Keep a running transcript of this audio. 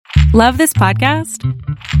Love this podcast?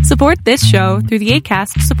 Support this show through the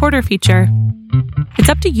Acast supporter feature. It's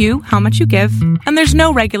up to you how much you give, and there's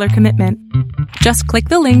no regular commitment. Just click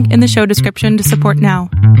the link in the show description to support now.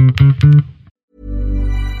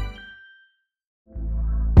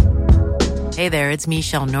 Hey there, it's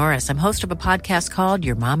Michelle Norris. I'm host of a podcast called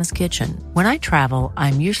Your Mama's Kitchen. When I travel,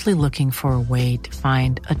 I'm usually looking for a way to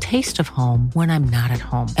find a taste of home when I'm not at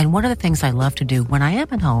home. And one of the things I love to do when I am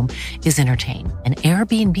at home is entertain. And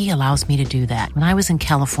Airbnb allows me to do that. When I was in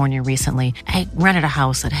California recently, I rented a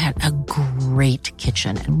house that had a great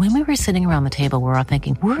kitchen. And when we were sitting around the table, we were all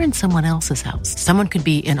thinking, we're in someone else's house. Someone could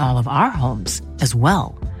be in all of our homes as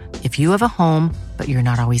well. If you have a home, but you're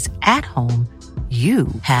not always at home, you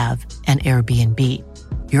have an Airbnb.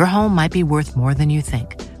 Your home might be worth more than you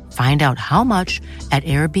think. Find out how much at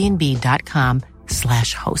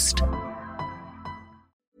airbnb.com/host.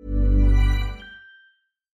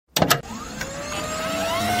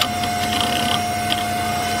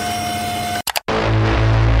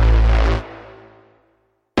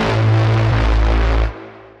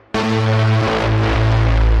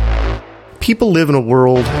 People live in a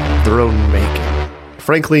world of their own making.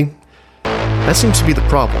 Frankly, that seems to be the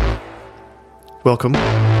problem. Welcome to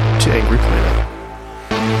Angry Planet.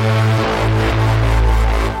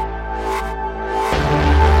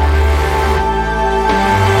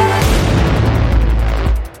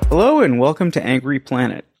 Hello and welcome to Angry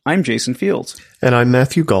Planet. I'm Jason Fields. And I'm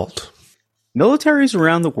Matthew Gault. Militaries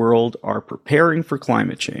around the world are preparing for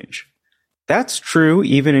climate change. That's true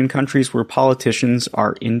even in countries where politicians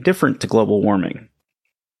are indifferent to global warming.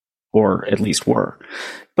 Or at least were.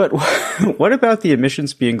 But what about the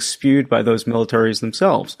emissions being spewed by those militaries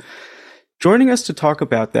themselves? Joining us to talk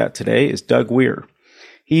about that today is Doug Weir.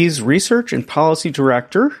 He's Research and Policy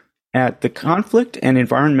Director at the Conflict and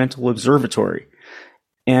Environmental Observatory.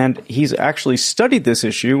 And he's actually studied this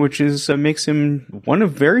issue, which makes him one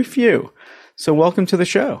of very few. So welcome to the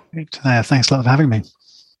show. Thanks a lot for having me.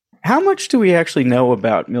 How much do we actually know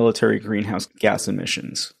about military greenhouse gas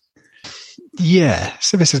emissions? Yeah,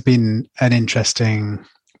 so this has been an interesting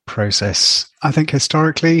process. I think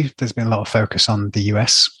historically there's been a lot of focus on the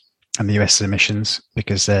US and the US emissions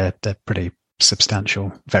because they're pretty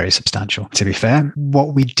substantial, very substantial, to be fair.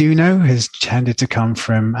 What we do know has tended to come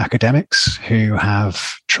from academics who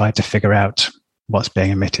have tried to figure out what's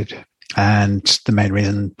being emitted. And the main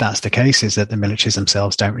reason that's the case is that the militaries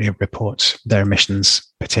themselves don't really report their emissions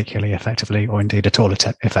particularly effectively or indeed at all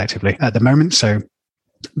effectively at the moment.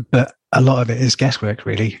 But a lot of it is guesswork,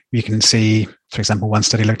 really. You can see, for example, one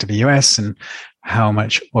study looked at the US and how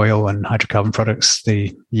much oil and hydrocarbon products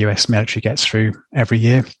the US military gets through every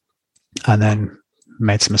year, and then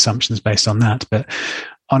made some assumptions based on that. But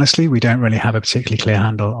honestly, we don't really have a particularly clear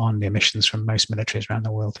handle on the emissions from most militaries around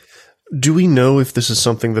the world. Do we know if this is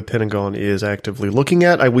something the Pentagon is actively looking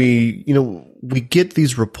at? We get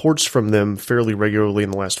these reports from them fairly regularly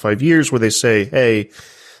in the last 5 years where they say, hey,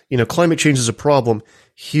 climate change is a problem.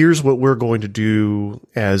 Here's what we're going to do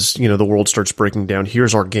as, the world starts breaking down.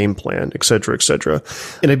 Here's our game plan, et cetera, et cetera.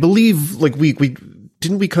 And I believe, we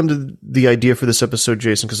come to the idea for this episode,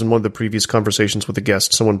 Jason, because in one of the previous conversations with a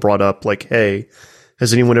guest, someone brought up, hey,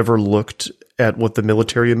 has anyone ever looked at what the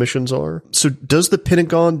military emissions are? So does the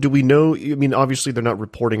Pentagon, do we know, obviously they're not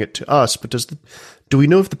reporting it to us, but do we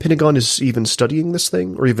know if the Pentagon is even studying this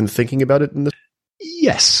thing or even thinking about it in this?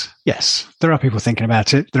 Yes. There are people thinking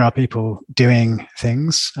about it. There are people doing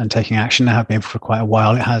things and taking action. There have been for quite a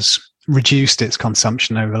while. It has reduced its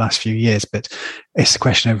consumption over the last few years, but it's a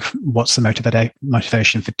question of what's the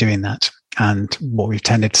motivation for doing that. And what we've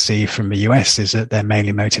tended to see from the US is that they're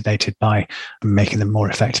mainly motivated by making them more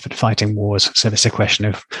effective at fighting wars. So it's a question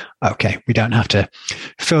of, okay, we don't have to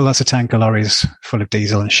fill lots of tanker lorries full of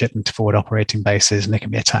diesel and ship them to forward operating bases and they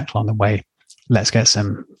can be attacked along the way. Let's get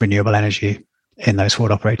some renewable energy in those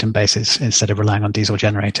forward operating bases instead of relying on diesel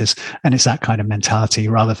generators. And it's that kind of mentality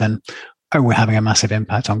rather than, we're having a massive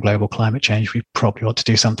impact on global climate change. We probably ought to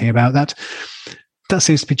do something about that. That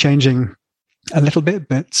seems to be changing a little bit,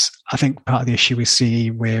 but I think part of the issue we see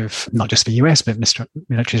with not just the US, but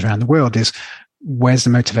militaries around the world is where's the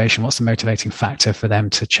motivation? What's the motivating factor for them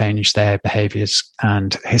to change their behaviors?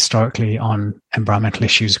 And historically on environmental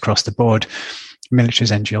issues across the board,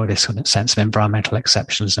 militaries enjoy this sort of sense of environmental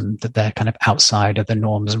exceptionalism, that they're kind of outside of the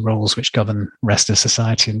norms and rules which govern the rest of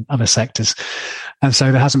society and other sectors. And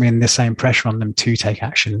so there hasn't been the same pressure on them to take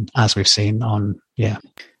action as we've seen on, I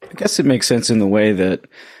guess it makes sense in the way that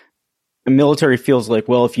the military feels like,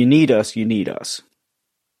 well, if you need us, you need us.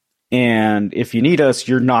 And if you need us,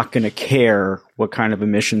 you're not going to care what kind of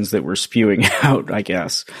emissions that we're spewing out, I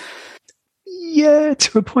guess. Yeah,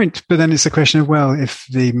 to a point. But then it's a question of, well, if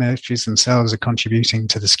the militaries themselves are contributing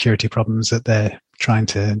to the security problems that they're trying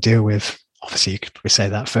to deal with, obviously you could probably say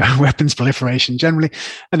that for weapons proliferation generally,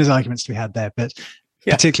 and there's arguments to be had there. But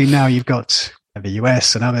particularly now you've got the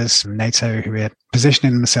US and others from NATO who are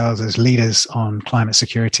positioning themselves as leaders on climate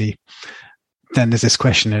security. Then there's this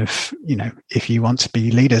question of, if you want to be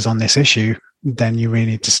leaders on this issue, then you really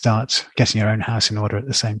need to start getting your own house in order at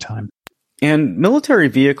the same time. And military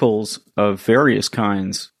vehicles of various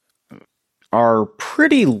kinds are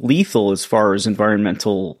pretty lethal as far as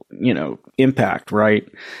environmental, impact, right?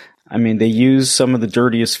 I mean, they use some of the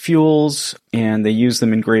dirtiest fuels and they use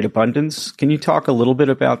them in great abundance. Can you talk a little bit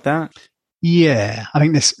about that? Yeah, I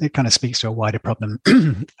think it kind of speaks to a wider problem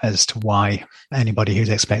as to why anybody who's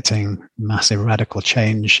expecting massive radical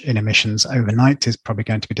change in emissions overnight is probably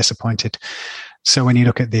going to be disappointed. So when you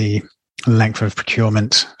look at the length of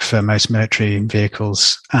procurement for most military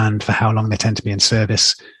vehicles and for how long they tend to be in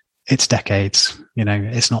service, it's decades.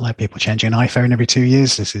 It's not like people changing an iPhone every 2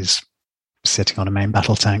 years. This is sitting on a main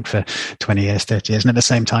battle tank for 20 years, 30 years. And at the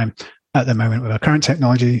same time, at the moment with our current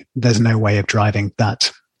technology, there's no way of driving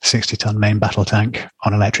that 60-ton main battle tank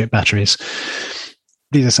on electric batteries.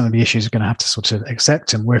 These are some of the issues we're going to have to sort of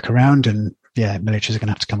accept and work around. And militaries are going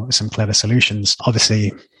to have to come up with some clever solutions.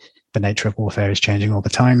 Obviously, the nature of warfare is changing all the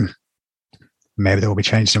time. Maybe there will be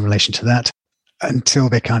changes in relation to that. Until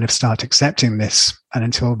they kind of start accepting this and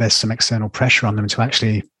until there's some external pressure on them to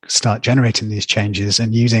actually start generating these changes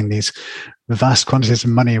and using these vast quantities of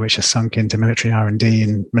money which are sunk into military R&D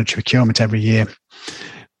and military procurement every year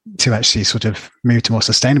to actually sort of move to more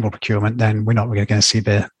sustainable procurement, then we're not really going to see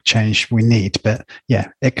the change we need. But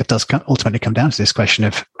it does ultimately come down to this question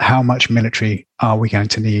of how much military are we going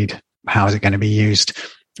to need? How is it going to be used?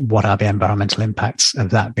 What are the environmental impacts of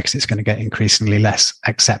that? Because it's going to get increasingly less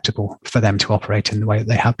acceptable for them to operate in the way that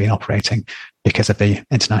they have been operating because of the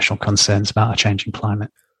international concerns about a changing climate.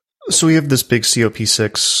 So we have this big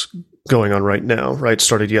COP6 going on right now, right?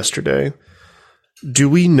 Started yesterday. Do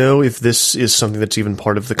we know if this is something that's even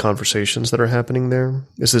part of the conversations that are happening there?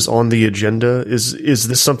 Is this on the agenda? Is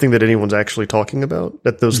this something that anyone's actually talking about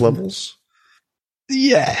at those levels?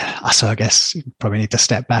 Yeah, so I guess you probably need to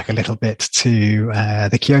step back a little bit to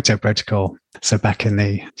the Kyoto Protocol. So back in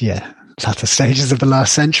the latter stages of the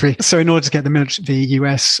last century. So in order to get the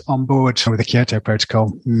US on board with the Kyoto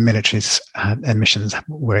Protocol, military's emissions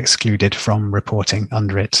were excluded from reporting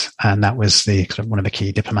under it. And that was one of the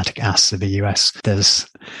key diplomatic asks of the US. There's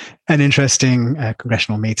an interesting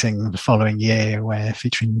congressional meeting the following year where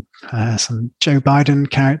featuring some Joe Biden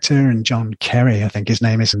character and John Kerry, I think his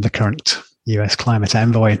name is, the current US climate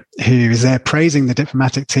envoy, who is there praising the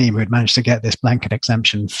diplomatic team who had managed to get this blanket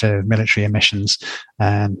exemption for military emissions.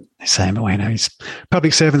 And saying, his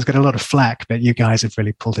public servants get a lot of flack, but you guys have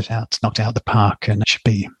really pulled it out, knocked it out the park, and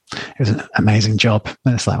it was an amazing job.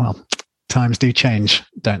 And it's like, well, times do change,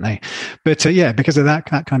 don't they? But because of that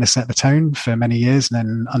kind of set the tone for many years. And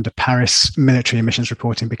then under Paris, military emissions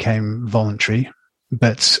reporting became voluntary.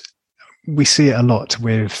 But we see it a lot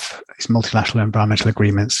with these multilateral environmental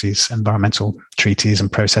agreements, these environmental treaties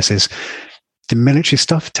and processes. The military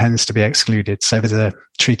stuff tends to be excluded. So there's a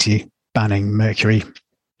treaty banning mercury,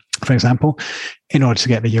 for example. In order to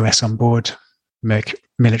get the US on board,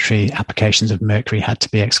 military applications of mercury had to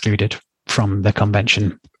be excluded from the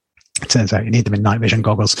convention. It turns out you need them in night vision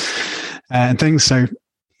goggles and things. So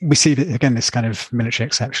we see, again, this kind of military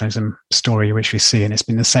exceptionalism story, which we see, and it's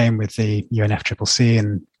been the same with the UNFCCC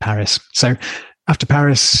in Paris. So after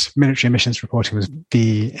Paris, military emissions reporting was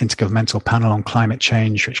the Intergovernmental Panel on Climate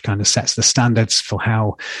Change, which kind of sets the standards for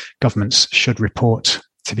how governments should report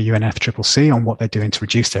to the UNFCCC on what they're doing to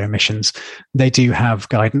reduce their emissions. They do have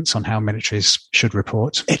guidance on how militaries should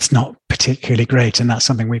report. It's not particularly great, and that's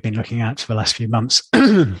something we've been looking at for the last few months,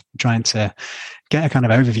 trying to get a kind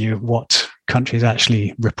of overview of what countries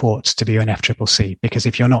actually report to the UNFCCC. Because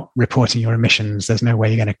if you're not reporting your emissions, there's no way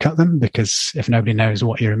you're going to cut them, because if nobody knows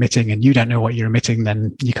what you're emitting and you don't know what you're emitting,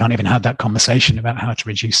 then you can't even have that conversation about how to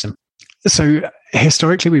reduce them. So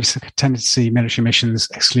historically, we've tended to see military emissions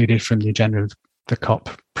excluded from the agenda of the COP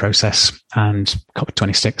process, and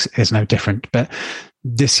COP26 is no different. But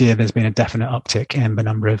this year, there's been a definite uptick in the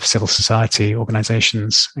number of civil society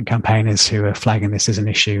organizations and campaigners who are flagging this as an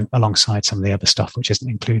issue alongside some of the other stuff which isn't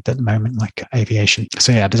included at the moment, like aviation.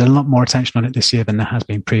 So there's a lot more attention on it this year than there has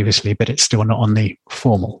been previously, but it's still not on the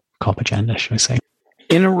formal COP agenda, shall we say.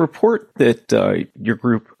 In a report that your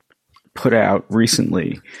group put out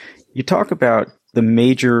recently, you talk about the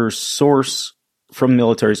major source from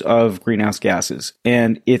militaries of greenhouse gases,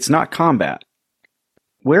 and it's not combat.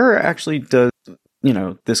 Where actually does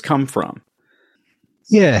this come from?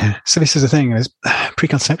 Yeah. So this is the thing, there's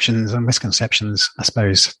preconceptions and misconceptions, I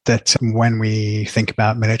suppose, that when we think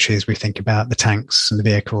about militaries, we think about the tanks and the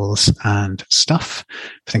vehicles and stuff,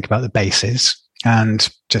 think about the bases. And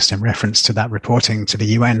just in reference to that reporting to the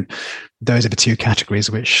UN, those are the two categories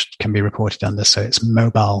which can be reported under. So it's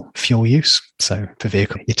mobile fuel use, so for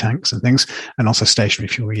vehicle, your tanks and things, and also stationary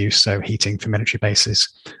fuel use, so heating for military bases.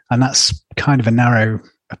 And that's kind of a narrow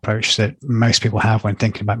approach that most people have when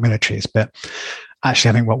thinking about militaries. But actually,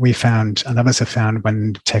 I think what we found and others have found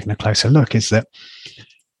when taking a closer look is that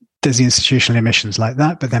there's the institutional emissions like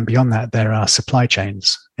that, but then beyond that, there are supply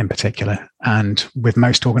chains in particular. And with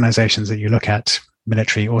most organizations that you look at,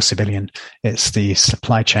 military or civilian, it's the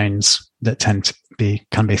supply chains that tend to be,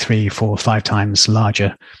 can be 3, 4, 5 times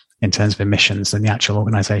larger in terms of emissions than the actual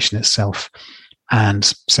organization itself. And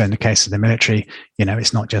so in the case of the military,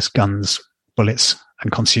 it's not just guns, bullets,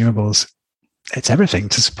 and consumables. It's everything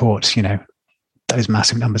to support, those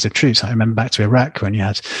massive numbers of troops. I remember back to Iraq when you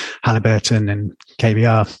had Halliburton and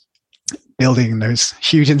KBR building those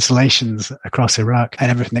huge installations across Iraq and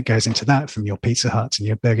everything that goes into that, from your Pizza Huts and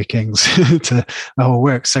your Burger Kings to the whole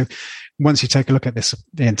works. So once you take a look at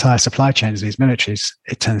the entire supply chains of these militaries,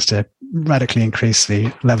 it tends to radically increase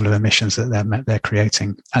the level of emissions that they're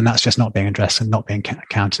creating. And that's just not being addressed and not being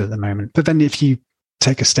counted at the moment. But then if you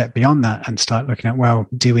take a step beyond that and start looking at, well,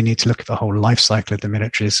 do we need to look at the whole life cycle of the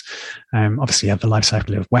militaries? Obviously, you have the life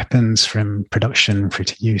cycle of weapons from production through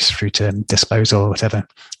to use, through to disposal, whatever,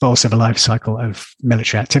 but also the life cycle of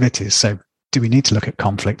military activities. So do we need to look at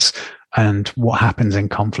conflicts and what happens in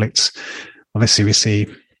conflicts? Obviously, we see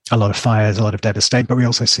a lot of fires, a lot of devastation, but we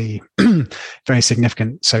also see very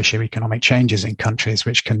significant socioeconomic changes in countries,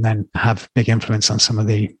 which can then have big influence on some of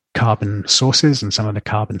the carbon sources and some of the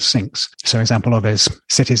carbon sinks. So example of is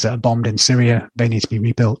cities that are bombed in Syria, they need to be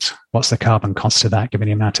rebuilt. What's the carbon cost of that, given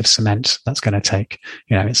the amount of cement that's going to take?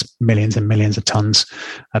 It's millions and millions of tons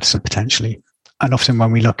of some potentially. And often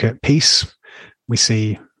when we look at peace, we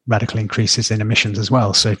see radical increases in emissions as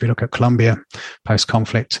well. So if you look at Colombia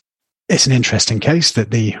post-conflict, it's an interesting case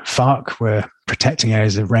that the FARC were protecting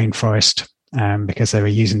areas of rainforest because they were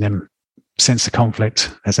using them since the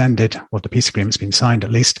conflict has ended, or the peace agreement's been signed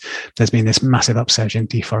at least. There's been this massive upsurge in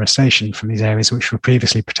deforestation from these areas which were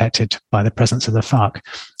previously protected by the presence of the FARC.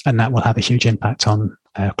 And that will have a huge impact on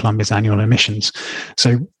Colombia's annual emissions.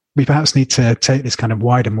 So we perhaps need to take this kind of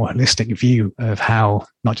wider, more holistic view of how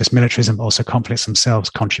not just militarism, but also conflicts themselves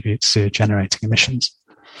contribute to generating emissions.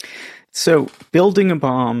 So building a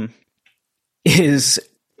bomb is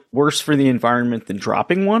worse for the environment than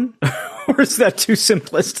dropping one? Or is that too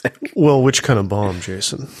simplistic? Well, which kind of bomb,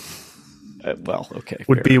 Jason? Okay.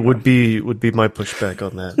 Would be my pushback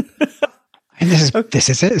on that. And this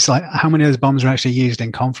is it. It's like, how many of those bombs are actually used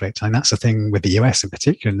in conflict? And that's the thing with the US in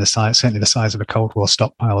particular, and certainly the size of the Cold War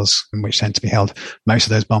stockpiles, which tend to be held. Most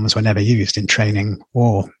of those bombs were never used in training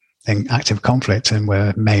or in active conflict, and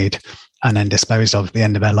were made and then disposed of at the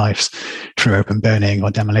end of their lives through open burning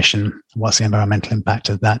or demolition. What's the environmental impact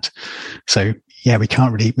of that? So yeah, we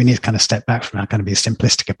need to kind of step back from our kind of these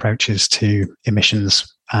simplistic approaches to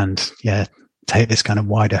emissions and take this kind of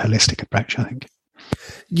wider holistic approach, I think.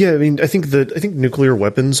 Yeah, I think nuclear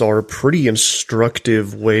weapons are a pretty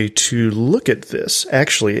instructive way to look at this,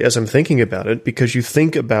 actually, as I'm thinking about it, because you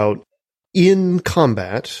think about in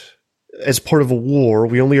combat, as part of a war,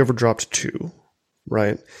 we only ever dropped 2,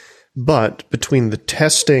 right? But between the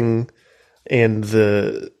testing and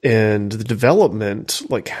the development,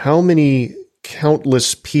 like how many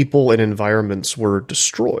countless people and environments were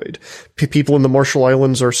destroyed. People in the Marshall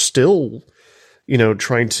Islands are still,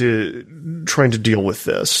 trying to deal with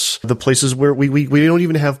this. The places where we don't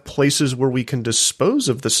even have places where we can dispose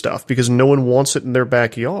of the stuff because no one wants it in their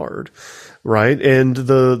backyard. Right. And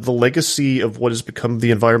the legacy of what has become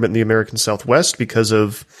the environment in the American Southwest because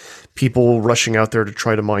of people rushing out there to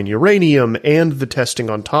try to mine uranium and the testing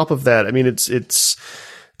on top of that. It's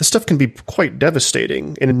the stuff can be quite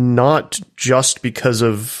devastating, and not just because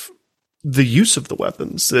of the use of the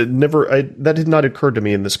weapons. That did not occur to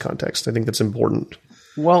me in this context. I think that's important.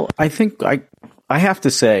 Well, I think I have to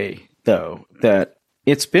say, though, that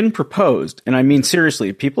it's been proposed, and I mean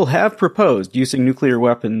seriously, people have proposed using nuclear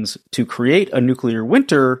weapons to create a nuclear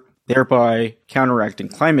winter, thereby counteracting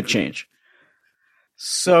climate change.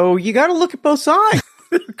 So you got to look at both sides.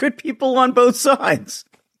 Good people on both sides.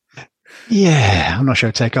 Yeah, I'm not sure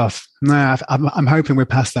it'll take off. No, I'm hoping we're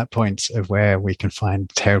past that point of where we can find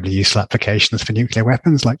terribly useful applications for nuclear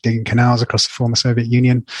weapons, like digging canals across the former Soviet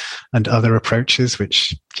Union and other approaches,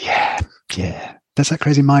 which, yeah. There's that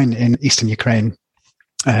crazy mine in eastern Ukraine,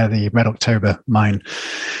 the Red October mine,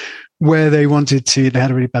 where they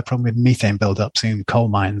had a really bad problem with methane buildups in coal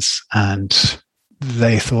mines, and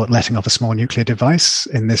they thought letting off a small nuclear device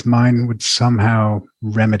in this mine would somehow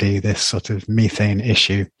remedy this sort of methane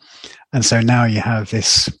issue. And so now you have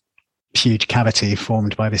this huge cavity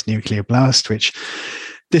formed by this nuclear blast, which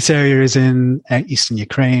this area is in eastern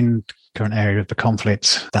Ukraine, current area of the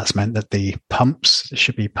conflict. That's meant that the pumps that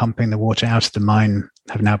should be pumping the water out of the mine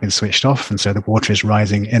have now been switched off. And so the water is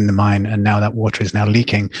rising in the mine, and now that water is now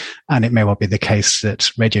leaking. And it may well be the case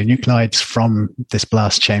that radionuclides from this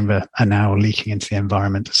blast chamber are now leaking into the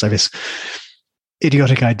environment. So this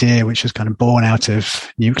idiotic idea, which was kind of born out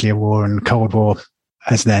of nuclear war and Cold War,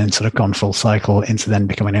 has then sort of gone full cycle into then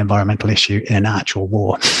becoming an environmental issue in an actual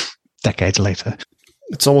war decades later.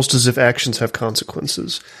 It's almost as if actions have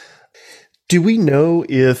consequences. Do we know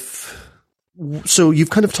so you've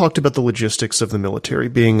kind of talked about the logistics of the military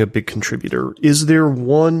being a big contributor. Is there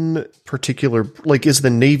one particular, like, is the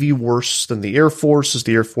Navy worse than the Air Force? Is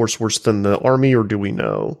the Air Force worse than the Army, or do we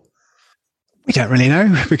know? We don't really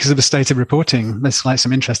know because of the state of reporting. There's like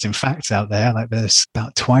some interesting facts out there. Like there's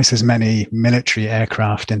about twice as many military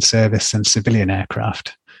aircraft in service than civilian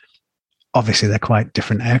aircraft. Obviously, they're quite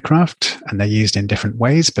different aircraft and they're used in different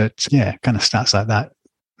ways. But yeah, kind of stats like that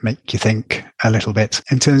make you think a little bit.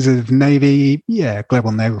 In terms of Navy, yeah,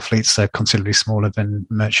 global naval fleets are considerably smaller than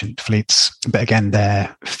merchant fleets. But again,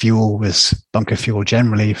 their fuel was bunker fuel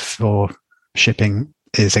generally for shipping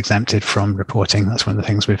is exempted from reporting. That's one of the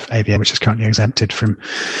things with ABM, which is currently exempted from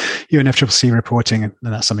UNFCCC reporting. And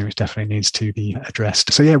that's something which definitely needs to be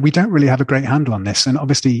addressed. So yeah, we don't really have a great handle on this. And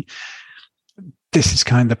obviously, this is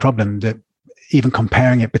kind of the problem, that even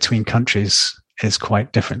comparing it between countries is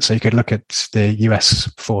quite different. So you could look at the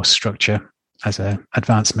US force structure as an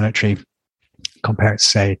advanced military, compare it to,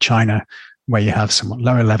 say, China, where you have somewhat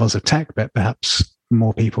lower levels of tech, but perhaps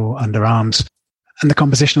more people under arms. And the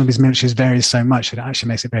composition of these militaries varies so much that it actually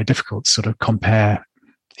makes it very difficult to sort of compare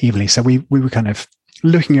evenly. So we were kind of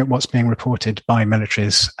looking at what's being reported by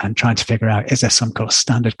militaries and trying to figure out, is there some kind of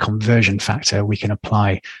standard conversion factor we can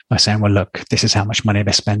apply by saying, well, look, this is how much money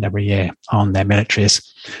they spend every year on their militaries.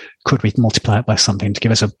 Could we multiply it by something to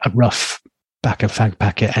give us a rough back of fag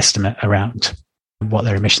packet estimate around what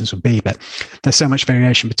their emissions would be? But there's so much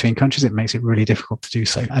variation between countries, it makes it really difficult to do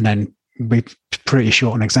so. And then we're pretty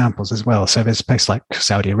short on examples as well. So there's a place like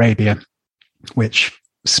Saudi Arabia, which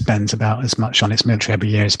spends about as much on its military every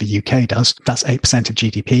year as the UK does. That's 8% of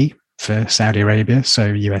GDP for Saudi Arabia.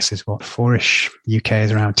 So US is what, 4-ish? UK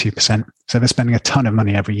is around 2%. So they're spending a ton of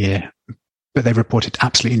money every year, but they've reported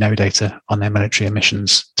absolutely no data on their military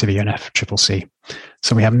emissions to the UNFCCC.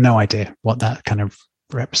 So we have no idea what that kind of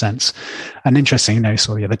represents. And interesting,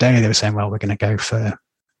 so the other day they were saying, well, we're going to go for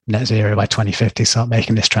net zero by 2050, start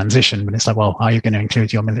making this transition. But it's like, well, are you going to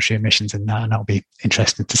include your military emissions in that? And that'll be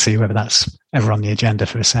interesting to see whether that's ever on the agenda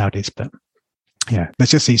for the Saudis. But yeah, there's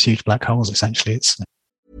just these huge black holes, essentially.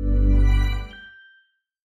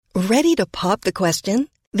 Ready to pop the question?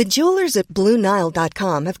 The jewelers at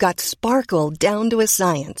BlueNile.com have got sparkle down to a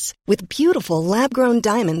science with beautiful lab-grown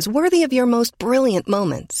diamonds worthy of your most brilliant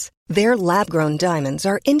moments. Their lab-grown diamonds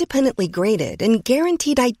are independently graded and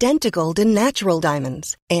guaranteed identical to natural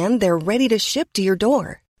diamonds. And they're ready to ship to your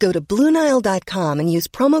door. Go to BlueNile.com and use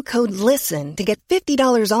promo code LISTEN to get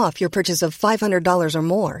 $50 off your purchase of $500 or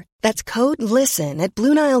more. That's code LISTEN at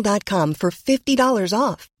BlueNile.com for $50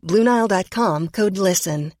 off. BlueNile.com, code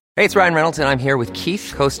LISTEN. Hey, it's Ryan Reynolds, and I'm here with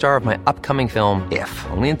Keith, co-star of my upcoming film, If,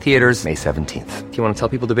 only in theaters May 17th. Do you want to tell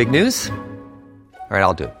people the big news? All right,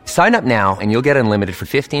 I'll do it. Sign up now and you'll get unlimited for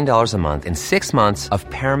 $15 a month and 6 months of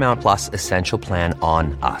Paramount Plus Essential Plan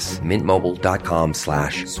on us.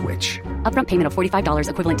 MintMobile.com/switch. Upfront payment of $45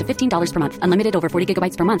 equivalent to $15 per month. Unlimited over 40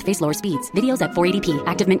 gigabytes per month. Face lower speeds. Videos at 480p.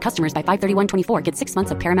 Active Mint customers by 531.24 get 6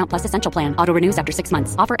 months of Paramount Plus Essential Plan. Auto renews after 6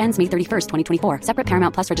 months. Offer ends May 31st, 2024. Separate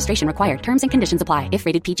Paramount Plus registration required. Terms and conditions apply if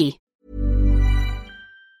rated PG.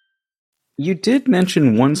 You did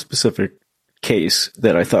mention one specific case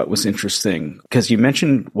that I thought was interesting, because you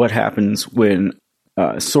mentioned what happens when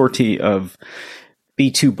a sortie of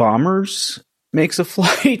B-2 bombers makes a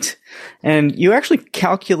flight, and you actually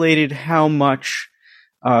calculated how much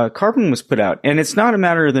carbon was put out. And it's not a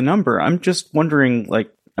matter of the number. I'm just wondering,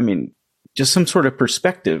 just some sort of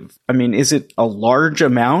perspective. Is it a large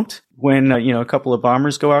amount when, a couple of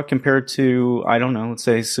bombers go out compared to, I don't know, let's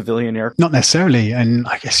say civilian air? Not necessarily. And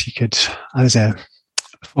I guess you could, there's a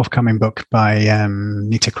forthcoming book by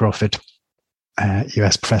Nita Crawford,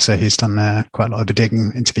 US professor who's done quite a lot of the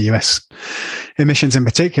digging into the US emissions in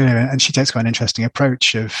particular. And she takes quite an interesting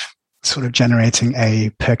approach of sort of generating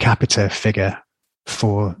a per capita figure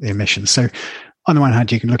for the emissions. So on the one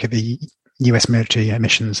hand, you can look at the US military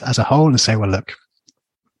emissions as a whole and say, well, look,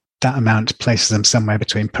 that amount places them somewhere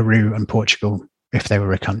between Peru and Portugal if they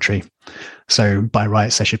were a country. So by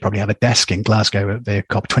rights, they should probably have a desk in Glasgow at the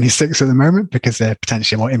COP26 at the moment, because they're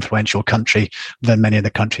potentially a more influential country than many of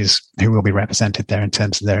the countries who will be represented there in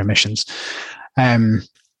terms of their emissions.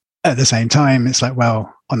 At the same time, it's like,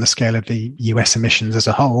 well, on the scale of the US emissions as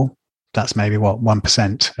a whole, that's maybe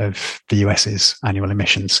 1% of the US's annual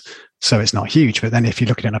emissions. So it's not huge. But then if you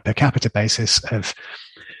look at it on a per capita basis of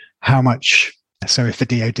how much, so if the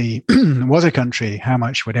DoD was a country, how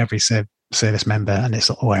much would every service member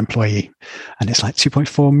or employee, and it's like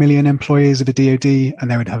 2.4 million employees of the DoD,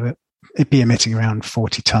 and they would have it'd be emitting around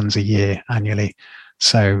 40 tons a year annually.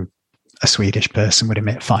 So a Swedish person would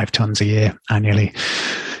emit 5 tons a year annually.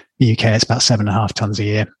 The UK, it's about 7.5 tons a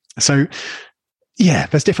year. So yeah,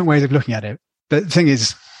 there's different ways of looking at it. But the thing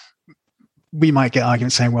is, we might get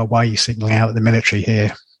arguments saying, well, why are you signaling out the military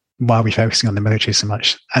here? Why are we focusing on the military so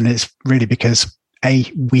much? And it's really because A,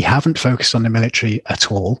 we haven't focused on the military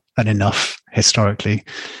at all and enough historically.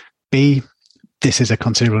 B, this is a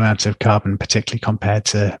considerable amount of carbon, particularly compared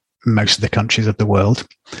to most of the countries of the world.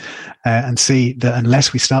 And C, that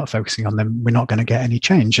unless we start focusing on them, we're not going to get any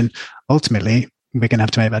change. And ultimately, we're going to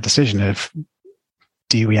have to make that decision of,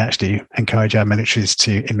 do we actually encourage our militaries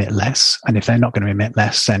to emit less? And if they're not going to emit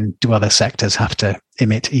less, then do other sectors have to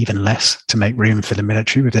emit even less to make room for the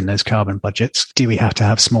military within those carbon budgets? Do we have to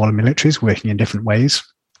have smaller militaries working in different ways?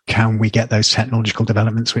 Can we get those technological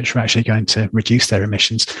developments which are actually going to reduce their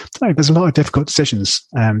emissions? So there's a lot of difficult decisions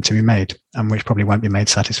to be made, and which probably won't be made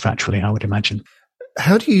satisfactorily, I would imagine.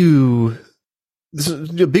 How do you...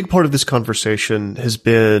 a big part of this conversation has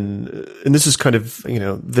been, and this is kind of,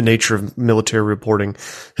 the nature of military reporting,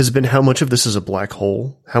 has been how much of this is a black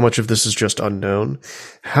hole, how much of this is just unknown.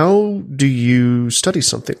 How do you study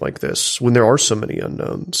something like this when there are so many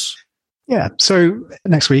unknowns? Yeah, so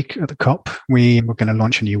next week at the COP, we're going to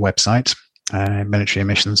launch a new website,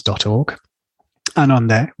 militaryemissions.org. And on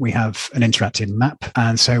there, we have an interactive map.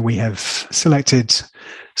 And so we have selected,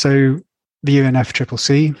 the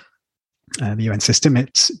UNFCCC, the UN system,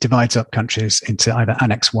 it divides up countries into either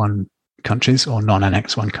Annex 1 countries or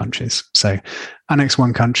non-Annex 1 countries. So Annex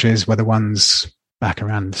 1 countries were the ones back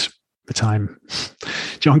around the time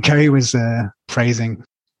John Kerry was praising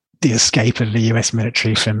the escape of the US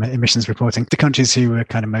military from emissions reporting, the countries who were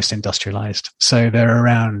kind of most industrialized. So there are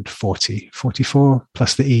around 44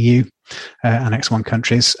 plus the EU Annex 1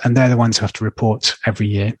 countries, and they're the ones who have to report every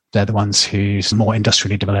year. They're the ones who's more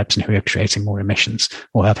industrially developed and who are creating more emissions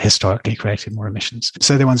or have historically created more emissions.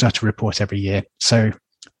 So they're the ones who have to report every year. So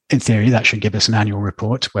in theory, that should give us an annual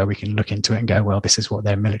report where we can look into it and go, well, this is what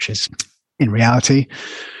their military is. In reality,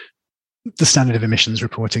 the standard of emissions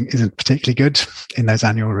reporting isn't particularly good in those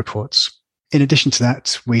annual reports. In addition to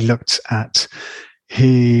that, we looked at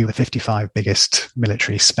who the 55 biggest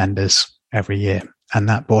military spenders every year. And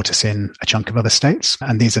that brought us in a chunk of other states.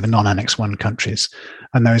 And these are the non-Annex 1 countries.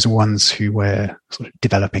 And those are ones who were sort of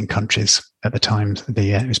developing countries at the time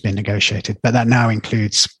it was being negotiated. But that now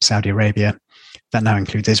includes Saudi Arabia. That now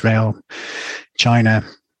includes Israel, China,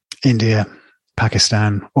 India,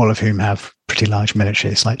 Pakistan, all of whom have pretty large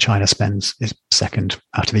militaries. Like China is second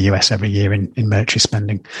after the US every year in military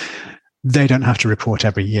spending. They don't have to report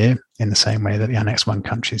every year in the same way that the Annex 1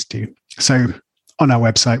 countries do. So on our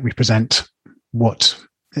website, we present what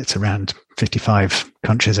it's around 55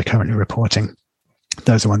 countries are currently reporting.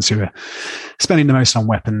 Those are ones who are spending the most on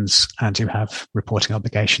weapons and who have reporting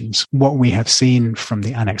obligations. What we have seen from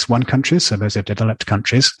the Annex 1 countries, so those are developed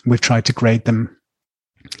countries, we've tried to grade them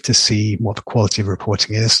to see what the quality of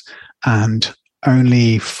reporting is. And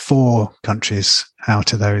only 4 countries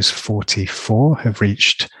out of those 44 have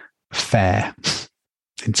reached fair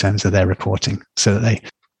in terms of their reporting, so that they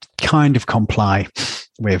kind of comply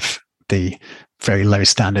with the very low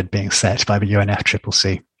standard being set by the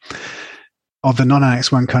UNFCCC. Of the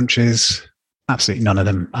non-Annex 1 countries, absolutely none of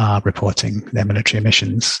them are reporting their military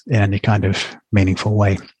emissions in any kind of meaningful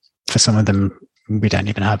way. For some of them, we don't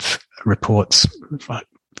even have reports for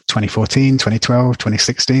 2014, 2012,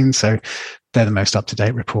 2016. So they're the most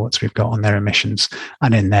up-to-date reports we've got on their emissions.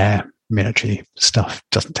 And in there, military stuff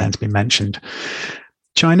doesn't tend to be mentioned.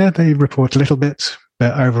 China, they report a little bit,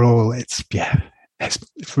 but overall it's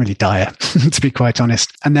really dire, to be quite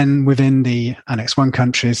honest. And then within the Annex 1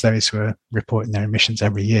 countries, those who are reporting their emissions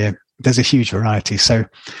every year, there's a huge variety. So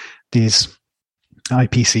these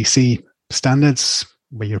IPCC standards,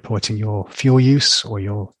 where you're reporting your fuel use or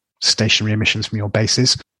your stationary emissions from your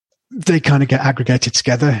bases, they kind of get aggregated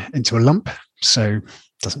together into a lump. So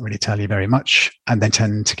doesn't really tell you very much. And they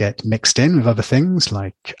tend to get mixed in with other things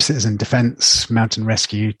like citizen defense, mountain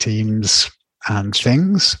rescue teams, and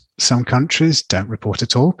things. Some countries don't report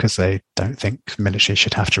at all because they don't think military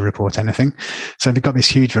should have to report anything. So they've got this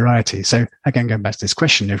huge variety. So again, going back to this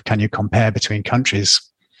question of can you compare between countries?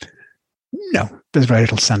 No, there's very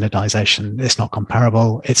little standardization. It's not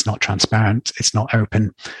comparable. It's not transparent. It's not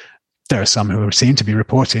open. There are some who seem to be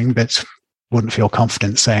reporting, but wouldn't feel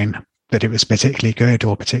confident saying that it was particularly good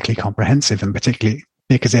or particularly comprehensive, and particularly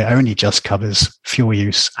because it only just covers fuel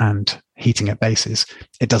use and heating at bases.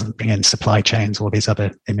 It doesn't bring in supply chains or these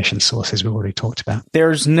other emission sources we've already talked about.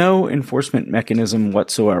 There's no enforcement mechanism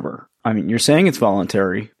whatsoever. I mean, you're saying it's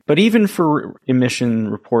voluntary, but even for emission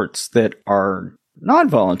reports that are not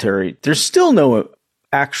voluntary, there's still no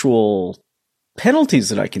actual penalties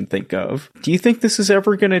that I can think of. Do you think this is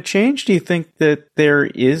ever going to change? Do you think that there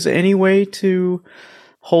is any way to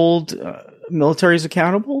hold militaries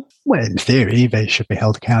accountable? Well, in theory, they should be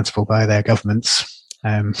held accountable by their governments.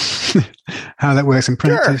 How that works in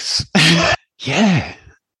practice? Sure. Yeah.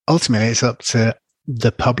 Ultimately, it's up to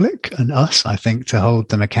the public and us, I think, to hold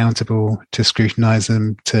them accountable, to scrutinize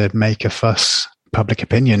them, to make a fuss, public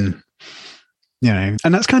opinion. And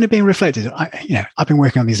that's kind of being reflected. I've been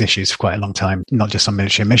working on these issues for quite a long time, not just on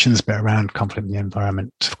military emissions, but around conflict in the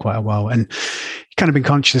environment for quite a while. And kind of been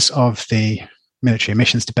conscious of the military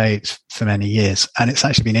emissions debate for many years. And it's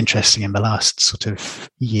actually been interesting in the last sort of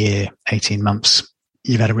year, 18 months.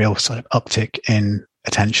 You've had a real sort of uptick in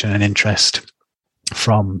attention and interest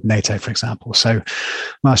from NATO, for example. So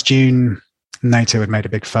last June, NATO had made a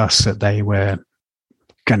big fuss that they were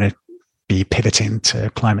going to be pivoting to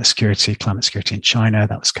climate security in China.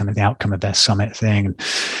 That was kind of the outcome of their summit thing. And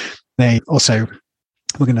they also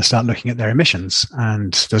were going to start looking at their emissions.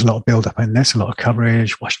 And there's a lot of build-up in this, a lot of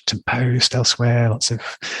coverage, Washington Post, elsewhere, lots of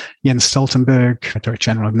Jens Stoltenberg, Director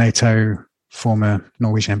General of NATO, former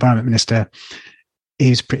Norwegian Environment Minister.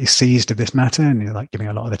 He's pretty seized of this matter and he's giving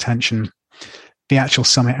a lot of attention. The actual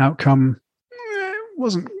summit outcome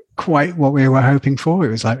wasn't quite what we were hoping for. It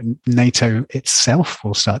was like NATO itself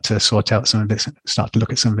will start to sort out start to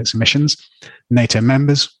look at some of its emissions. NATO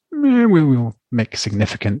members will make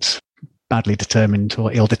significant, badly determined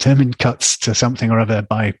or ill-determined cuts to something or other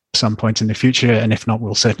by some point in the future. And if not,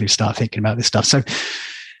 we'll certainly start thinking about this stuff. So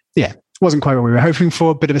yeah, it wasn't quite what we were hoping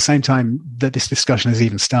for, but at the same time that this discussion has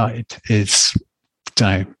even started is,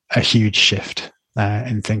 a huge shift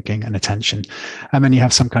in thinking and attention. And then you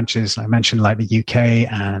have some countries, I mentioned, like the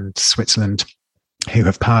UK and Switzerland, who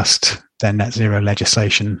have passed their net zero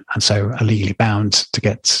legislation and so are legally bound to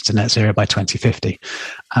get to net zero by 2050.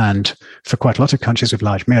 And for quite a lot of countries with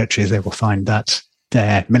large militaries, they will find that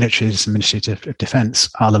their militaries and ministries of defence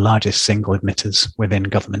are the largest single emitters within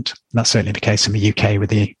government. That's certainly the case in the UK with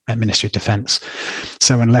the Ministry of Defence.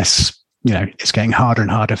 So unless, it's getting harder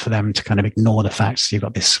and harder for them to kind of ignore the facts, you've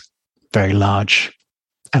got this very large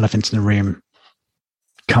elephant in the room,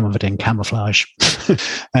 covered in camouflage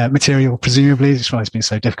material, presumably. That's why it's been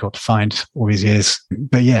so difficult to find all these years.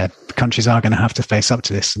 But yeah, countries are going to have to face up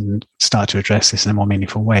to this and start to address this in a more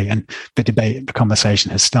meaningful way. And the debate, the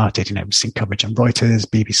conversation has started. We've seen coverage on Reuters,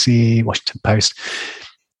 BBC, Washington Post,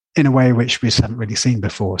 in a way which we just haven't really seen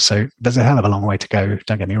before. So there's a hell of a long way to go,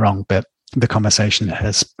 don't get me wrong, but the conversation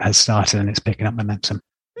has started and it's picking up momentum.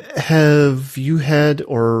 Have you had,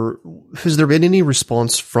 or has there been any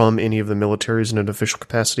response from any of the militaries in an official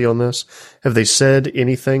capacity on this? Have they said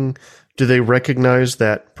anything? Do they recognize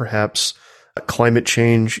that perhaps climate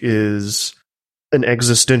change is an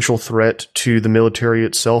existential threat to the military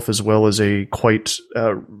itself, as well as a quite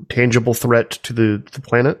tangible threat to the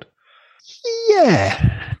planet?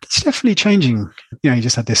 Yeah, it's definitely changing. You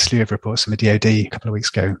just had this slew of reports from the DoD a couple of weeks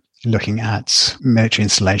ago looking at military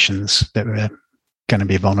installations that were going to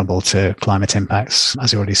be vulnerable to climate impacts,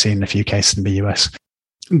 as we've already seen in a few cases in the US.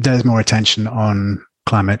 There's more attention on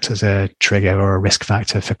climate as a trigger or a risk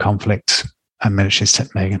factor for conflict, and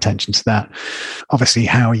militaries paying attention to that. Obviously,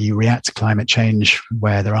 how you react to climate change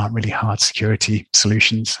where there aren't really hard security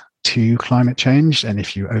solutions to climate change. And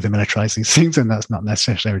if you over-militarize these things, then that's not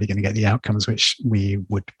necessarily going to get the outcomes which we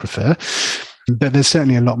would prefer. But there's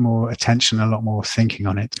certainly a lot more attention, a lot more thinking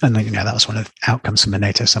on it. And, that was one of the outcomes from the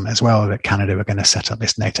NATO summit as well, that Canada were going to set up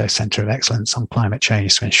this NATO Centre of Excellence on climate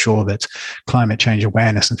change to ensure that climate change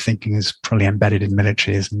awareness and thinking is probably embedded in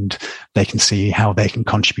militaries, and they can see how they can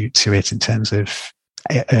contribute to it in terms of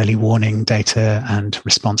early warning data and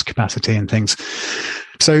response capacity and things.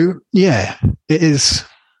 So, yeah, it is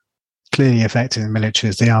clearly affecting the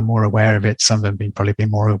militaries. They are more aware of it. Some of them have probably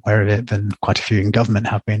been more aware of it than quite a few in government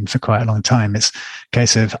have been for quite a long time. It's a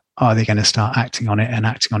case of, are they going to start acting on it and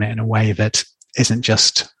acting on it in a way that isn't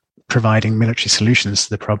just providing military solutions to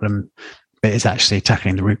the problem, but is actually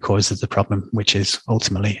tackling the root cause of the problem, which is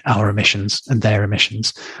ultimately our emissions and their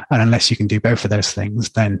emissions. And unless you can do both of those things,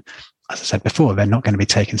 then, as I said before, they're not going to be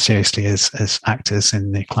taken seriously as actors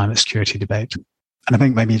in the climate security debate. And I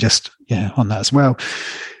think maybe just, on that as well,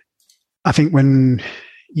 I think when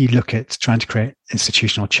you look at trying to create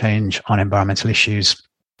institutional change on environmental issues,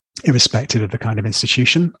 irrespective of the kind of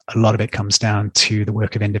institution, a lot of it comes down to the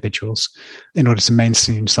work of individuals. In order to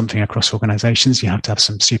mainstream something across organizations, you have to have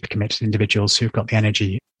some super committed individuals who've got the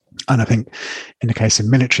energy. And I think in the case of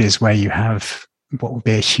militaries, where you have what would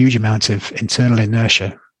be a huge amount of internal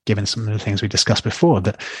inertia, given some of the things we discussed before,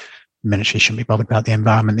 that military shouldn't be bothered about the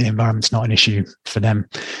environment's not an issue for them.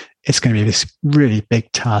 It's going to be this really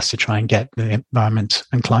big task to try and get the environment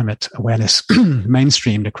and climate awareness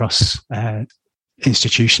mainstreamed across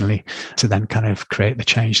institutionally to then kind of create the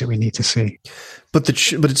change that we need to see. But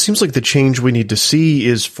it seems like the change we need to see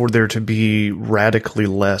is for there to be radically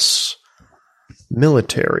less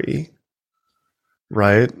military,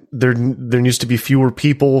 right? There needs to be fewer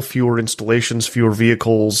people, fewer installations, fewer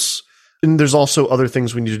vehicles. And there's also other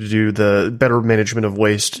things we need to do, the better management of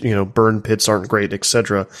waste, burn pits aren't great,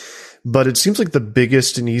 etc. But it seems like the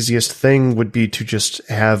biggest and easiest thing would be to just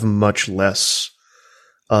have much less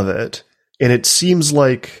of it. And it seems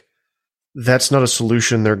like that's not a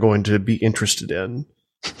solution they're going to be interested in,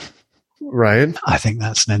 right? I think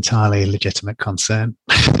that's an entirely legitimate concern.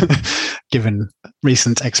 Given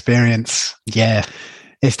recent experience,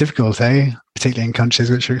 it's difficult, particularly in countries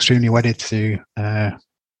which are extremely wedded to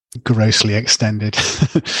grossly extended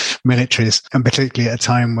militaries, and particularly at a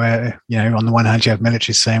time where, on the one hand, you have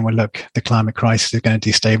militaries saying, well, look, the climate crisis is going to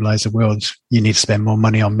destabilize the world. You need to spend more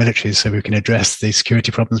money on militaries so we can address the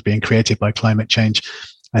security problems being created by climate change.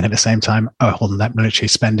 And at the same time, hold on, that military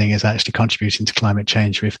spending is actually contributing to climate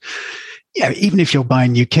change with, even if you're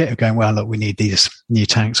buying new kit, going, well, look, we need these new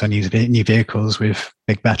tanks or new vehicles with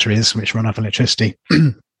big batteries which run off electricity.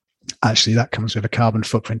 Actually, that comes with a carbon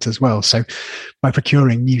footprint as well. So by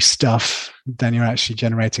procuring new stuff, then you're actually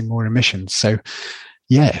generating more emissions. So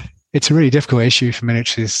it's a really difficult issue for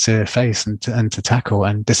militaries to face and to tackle,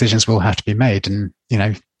 and decisions will have to be made. And,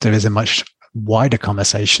 there is a much wider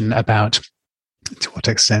conversation about to what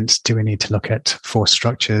extent do we need to look at force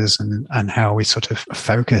structures and how we sort of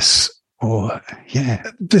focus or,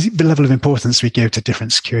 the level of importance we give to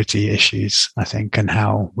different security issues, I think, and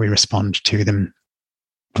how we respond to them.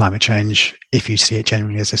 Climate change, if you see it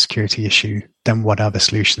generally as a security issue, then what are the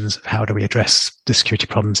solutions? How do we address the security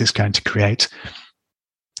problems it's going to create?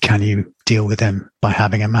 Can you deal with them by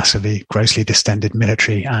having a massively, grossly distended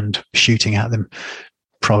military and shooting at them?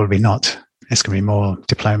 Probably not. It's going to be more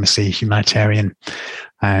diplomacy, humanitarian,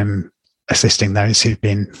 assisting those who've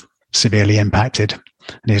been severely impacted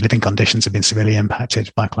and whose living conditions have been severely impacted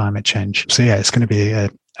by climate change. So it's going to be a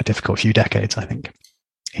difficult few decades, I think,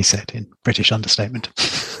 he said in British understatement.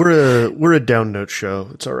 We're a down note show.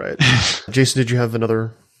 It's all right. Jason, did you have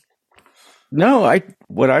another? No,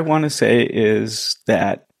 what I want to say is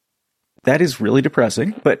that is really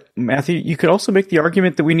depressing. But Matthew, you could also make the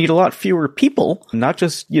argument that we need a lot fewer people, not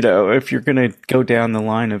just, if you're going to go down the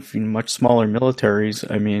line of much smaller militaries.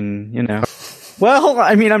 I mean, well,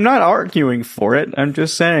 I mean, I'm not arguing for it. I'm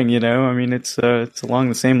just saying, it's along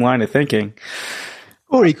the same line of thinking.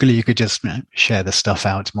 Or equally, you could just share the stuff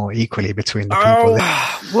out more equally between the people.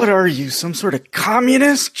 What are you, some sort of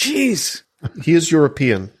communist? Jeez. He is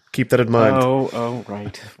European. Keep that in mind. Oh,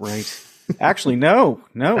 right. Actually, no.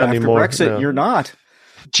 After anymore, Brexit, no. You're not.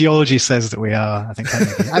 Geology says that we are, I think.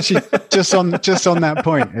 Actually, just on that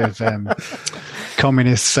point of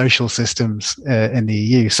communist social systems in the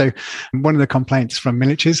EU. So one of the complaints from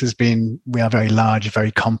militaries has been we are very large,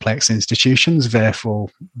 very complex institutions. Therefore,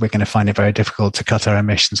 we're going to find it very difficult to cut our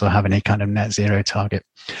emissions or have any kind of net zero target.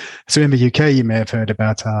 So in the UK, you may have heard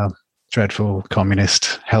about our dreadful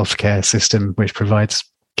communist healthcare system, which provides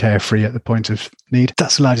care free at the point of need.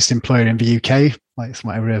 That's the largest employer in the UK. It's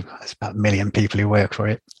about 1 million people who work for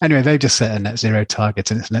it. Anyway, they've just set a net zero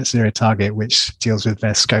target, and it's a net zero target which deals with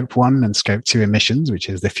their scope 1 and scope 2 emissions, which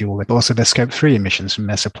is the fuel, but also their scope 3 emissions from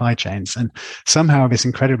their supply chains. And somehow this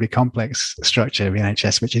incredibly complex structure of the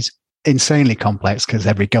NHS, which is insanely complex because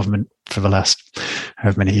every government for the last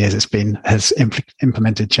however many years it's been has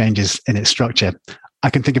implemented changes in its structure.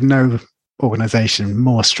 I can think of no organisation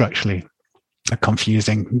more structurally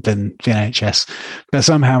confusing than the NHS, but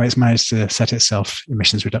somehow it's managed to set itself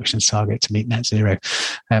emissions reductions target to meet net zero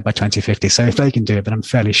by 2050. So if they can do it, then I'm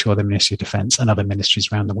fairly sure the Ministry of Defence and other ministries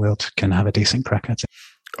around the world can have a decent crack at it.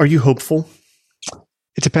 Are you hopeful?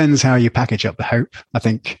 It depends how you package up the hope. I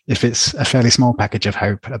think if it's a fairly small package of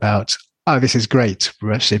hope about oh, this is great.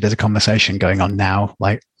 Actually, there's a conversation going on now.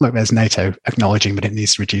 Like, look, there's NATO acknowledging that it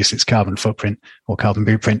needs to reduce its carbon footprint or carbon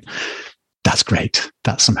blueprint. That's great.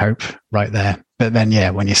 That's some hope right there. But then, yeah,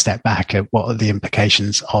 when you step back at what are the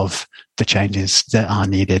implications of the changes that are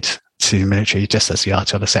needed to military, just as they are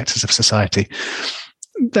to other sectors of society,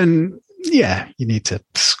 then, yeah, you need to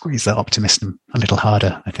squeeze that optimism a little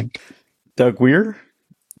harder, I think. Doug Weir,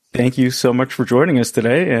 thank you so much for joining us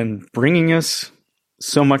today and bringing us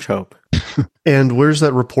so much hope. And where's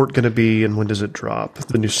that report going to be, and when does it drop?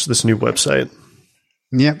 This new website.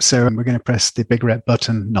 Yep. So we're going to press the big red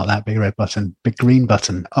button, not that big red button, big green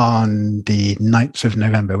button on the 9th of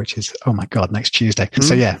November, which is, oh my God, next Tuesday. Mm-hmm.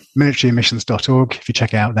 So yeah, militaryemissions.org. If you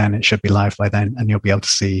check it out then, it should be live by then, and you'll be able to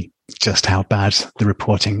see just how bad the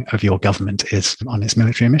reporting of your government is on its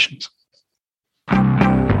military emissions.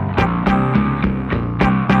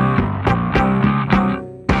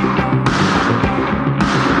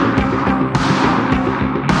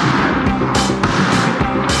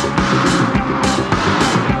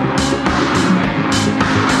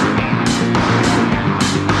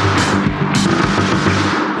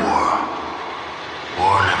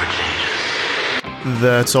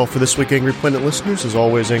 That's all for this week, Angry Planet listeners. As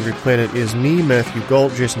always, Angry Planet is me, Matthew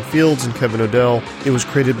Gault, Jason Fields, and Kevin Odell. It was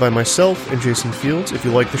created by myself and Jason Fields. If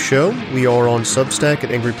you like the show, we are on Substack at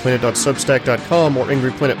angryplanet.substack.com or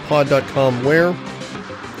angryplanetpod.com, where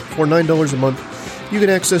for $9 a month, you get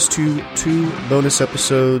access to 2 bonus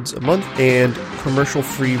episodes a month and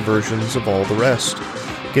commercial-free versions of all the rest.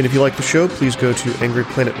 Again, if you like the show, please go to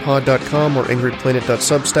angryplanetpod.com or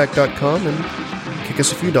angryplanet.substack.com and kick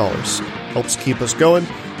us a few dollars. Helps keep us going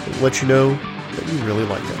and let you know that you really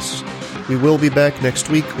like us. We will be back next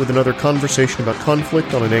week with another conversation about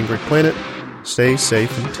conflict on an angry planet. Stay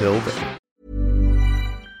safe until then.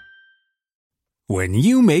 When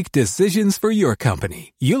you make decisions for your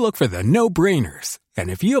company, you look for the no-brainers. And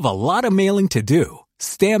if you have a lot of mailing to do,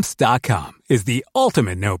 Stamps.com is the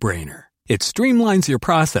ultimate no-brainer. It streamlines your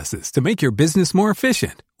processes to make your business more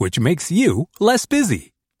efficient, which makes you less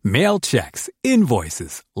busy. Mail checks,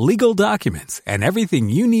 invoices, legal documents, and everything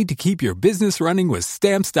you need to keep your business running with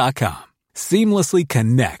Stamps.com. Seamlessly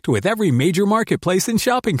connect with every major marketplace and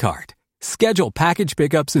shopping cart. Schedule package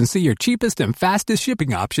pickups and see your cheapest and fastest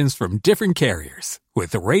shipping options from different carriers,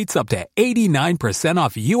 with rates up to 89%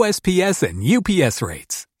 off USPS and UPS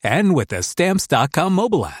rates. And with the Stamps.com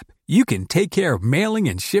mobile app, you can take care of mailing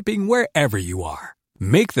and shipping wherever you are.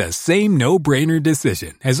 Make the same no-brainer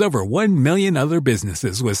decision as over 1 million other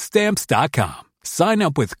businesses with Stamps.com. Sign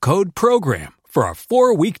up with code PROGRAM for a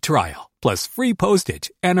 4-week trial, plus free postage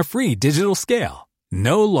and a free digital scale.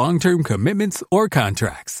 No long-term commitments or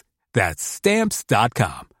contracts. That's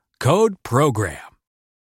Stamps.com. Code PROGRAM.